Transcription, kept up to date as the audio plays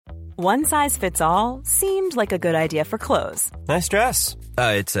One size fits all seemed like a good idea for clothes. Nice dress.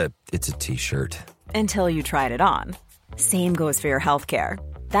 It's a t-shirt. Until you tried it on. Same goes for your healthcare.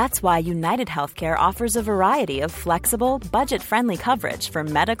 That's why United Healthcare offers a variety of flexible, budget-friendly coverage for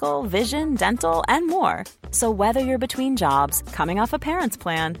medical, vision, dental, and more. So whether you're between jobs, coming off a parent's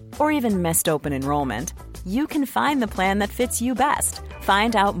plan, or even missed open enrollment, you can find the plan that fits you best.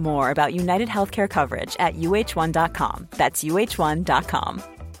 Find out more about United Healthcare coverage at uh1.com. That's uh1.com.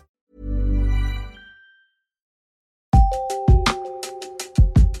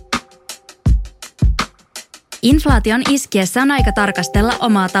 Inflaation iskiessä on aika tarkastella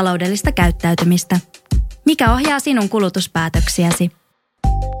omaa taloudellista käyttäytymistä. Mikä ohjaa sinun kulutuspäätöksiäsi?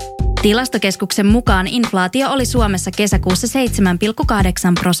 Tilastokeskuksen mukaan inflaatio oli Suomessa kesäkuussa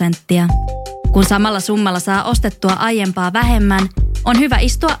 7,8%. Kun samalla summalla saa ostettua aiempaa vähemmän, on hyvä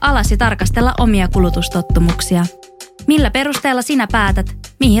istua alas ja tarkastella omia kulutustottumuksia. Millä perusteella sinä päätät,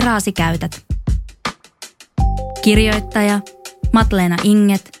 mihin rahasi käytät? Kirjoittaja Matleena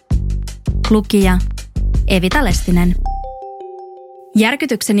Inget. Lukija Evita Lestinen.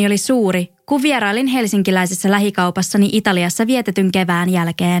 Järkytykseni oli suuri, kun vierailin helsinkiläisessä lähikaupassani Italiassa vietetyn kevään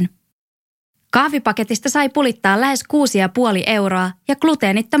jälkeen. Kahvipaketista sai pulittaa lähes 6,5 euroa ja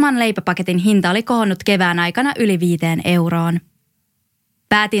gluteenittoman leipäpaketin hinta oli kohonnut kevään aikana yli 5 euroon.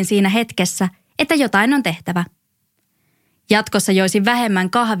 Päätin siinä hetkessä, että jotain on tehtävä. Jatkossa joisin vähemmän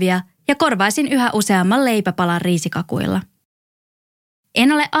kahvia ja korvaisin yhä useamman leipäpalan riisikakuilla.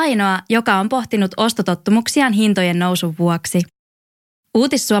 En ole ainoa, joka on pohtinut ostotottumuksiaan hintojen nousun vuoksi.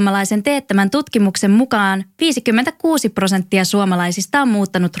 Uutissuomalaisen teettämän tutkimuksen mukaan 56% suomalaisista on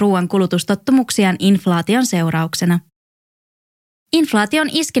muuttanut ruoan kulutustottumuksiaan inflaation seurauksena. Inflaatio on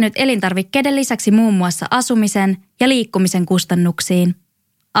iskenyt elintarvikkeiden lisäksi muun muassa asumisen ja liikkumisen kustannuksiin.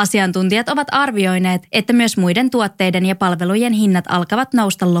 Asiantuntijat ovat arvioineet, että myös muiden tuotteiden ja palvelujen hinnat alkavat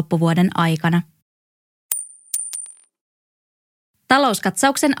nousta loppuvuoden aikana.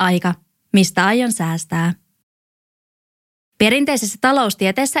 Talouskatsauksen aika. Mistä aion säästää? Perinteisessä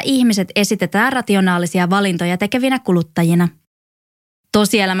taloustieteessä ihmiset esitetään rationaalisia valintoja tekevinä kuluttajina.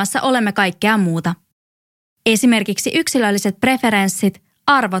 Tosielämässä olemme kaikkea muuta. Esimerkiksi yksilölliset preferenssit,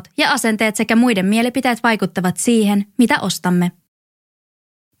 arvot ja asenteet sekä muiden mielipiteet vaikuttavat siihen, mitä ostamme.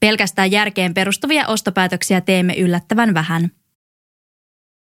 Pelkästään järkeen perustuvia ostopäätöksiä teemme yllättävän vähän.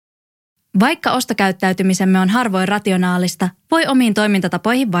 Vaikka ostokäyttäytymisemme on harvoin rationaalista, voi omiin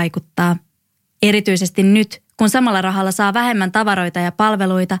toimintatapoihin vaikuttaa. Erityisesti nyt, kun samalla rahalla saa vähemmän tavaroita ja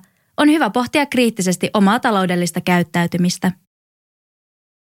palveluita, on hyvä pohtia kriittisesti omaa taloudellista käyttäytymistä.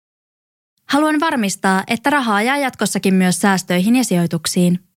 Haluan varmistaa, että rahaa jää jatkossakin myös säästöihin ja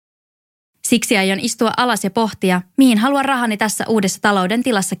sijoituksiin. Siksi aion istua alas ja pohtia, mihin haluan rahani tässä uudessa talouden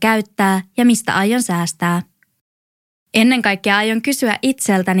tilassa käyttää ja mistä aion säästää. Ennen kaikkea aion kysyä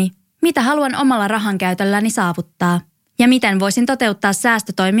itseltäni, mitä haluan omalla rahankäytölläni saavuttaa ja miten voisin toteuttaa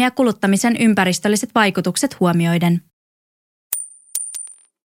säästötoimia kuluttamisen ympäristölliset vaikutukset huomioiden.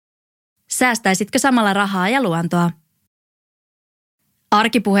 Säästäisitkö samalla rahaa ja luontoa?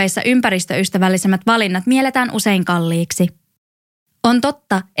 Arkipuheissa ympäristöystävällisemmät valinnat mielletään usein kalliiksi. On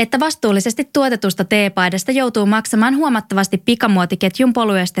totta, että vastuullisesti tuotetusta teepaidasta joutuu maksamaan huomattavasti pikamuotiketjun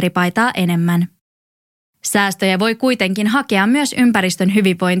polyesteripaitaa enemmän. Säästöjä voi kuitenkin hakea myös ympäristön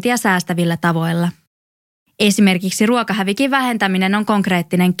hyvinvointia säästävillä tavoilla. Esimerkiksi ruokahävikin vähentäminen on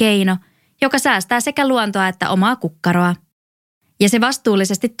konkreettinen keino, joka säästää sekä luontoa että omaa kukkaroa. Ja se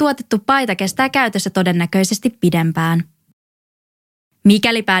vastuullisesti tuotettu paita kestää käytössä todennäköisesti pidempään.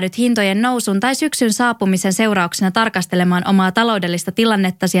 Mikäli päädyt hintojen nousun tai syksyn saapumisen seurauksena tarkastelemaan omaa taloudellista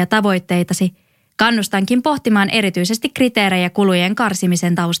tilannettasi ja tavoitteitasi, kannustankin pohtimaan erityisesti kriteerejä kulujen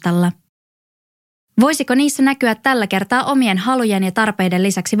karsimisen taustalla. Voisiko niissä näkyä tällä kertaa omien halujen ja tarpeiden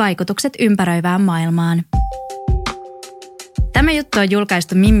lisäksi vaikutukset ympäröivään maailmaan? Tämä juttu on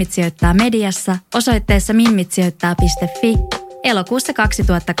julkaistu Mimmit sijoittaa mediassa osoitteessa mimmitsijoittaa.fi elokuussa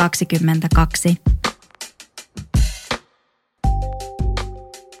 2022.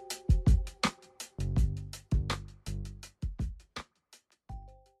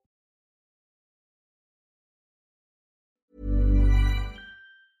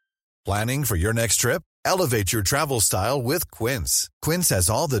 Planning for your next trip? Elevate your travel style with Quince. Quince has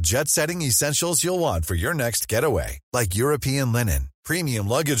all the jet-setting essentials you'll want for your next getaway, like European linen, premium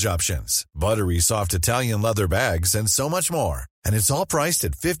luggage options, buttery soft Italian leather bags, and so much more. And it's all priced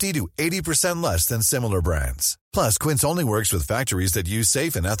at 50 to 80% less than similar brands. Plus, Quince only works with factories that use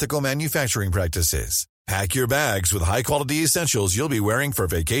safe and ethical manufacturing practices. Pack your bags with high-quality essentials you'll be wearing for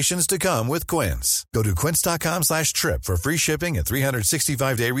vacations to come with Quince. Go to quince.com/trip for free shipping and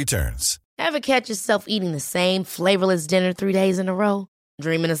 365-day returns. Ever catch yourself eating the same flavorless dinner 3 days in a row?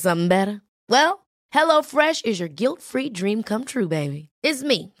 Dreaming of something better? Well, HelloFresh is your guilt-free dream come true, baby. It's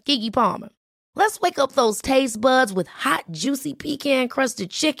me, Keke Palmer. Let's wake up those taste buds with hot, juicy pecan-crusted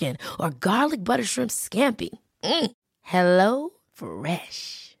chicken or garlic butter shrimp scampi. Hello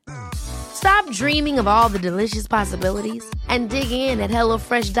Fresh. Stop dreaming of all the delicious possibilities and dig in at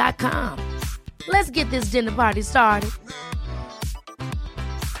HelloFresh.com. Let's get this dinner party started.